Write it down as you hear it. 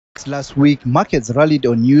Last week, markets rallied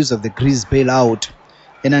on news of the Greece bailout,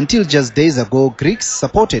 and until just days ago, Greeks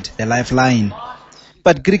supported the lifeline.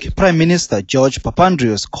 But Greek Prime Minister George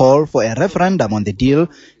Papandreou's call for a referendum on the deal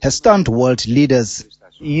has stunned world leaders.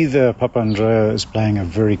 Either Papandreou is playing a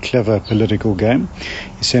very clever political game,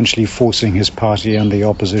 essentially forcing his party and the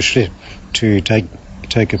opposition to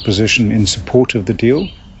take a position in support of the deal,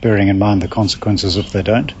 bearing in mind the consequences if they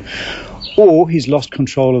don't, or he's lost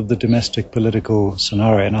control of the domestic political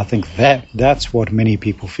scenario. And I think that's what many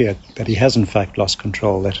people fear, that he has in fact lost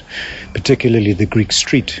control, that particularly the Greek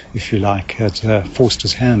street, if you like, has forced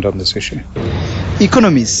his hand on this issue.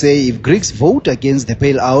 Economists say if Greeks vote against the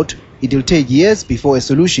bailout, it will take years before a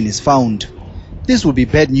solution is found. This will be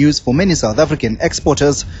bad news for many South African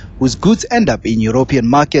exporters whose goods end up in European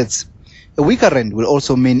markets. A weaker rand will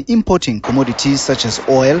also mean importing commodities such as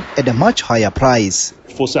oil at a much higher price.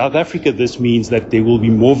 For South Africa, this means that there will be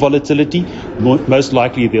more volatility. Most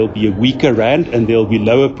likely there will be a weaker rand and there will be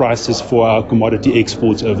lower prices for our commodity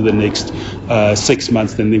exports over the next 6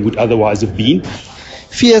 months than they would otherwise have been.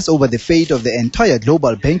 Fears over the fate of the entire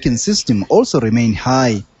global banking system also remain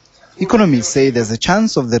high. Economists say there's a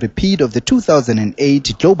chance of the repeat of the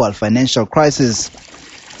 2008 global financial crisis.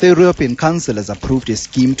 The European Council has approved a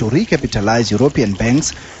scheme to recapitalize European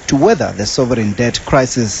banks to weather the sovereign debt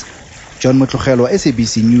crisis. John Motlogelo,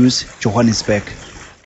 SABC News, Johannesburg.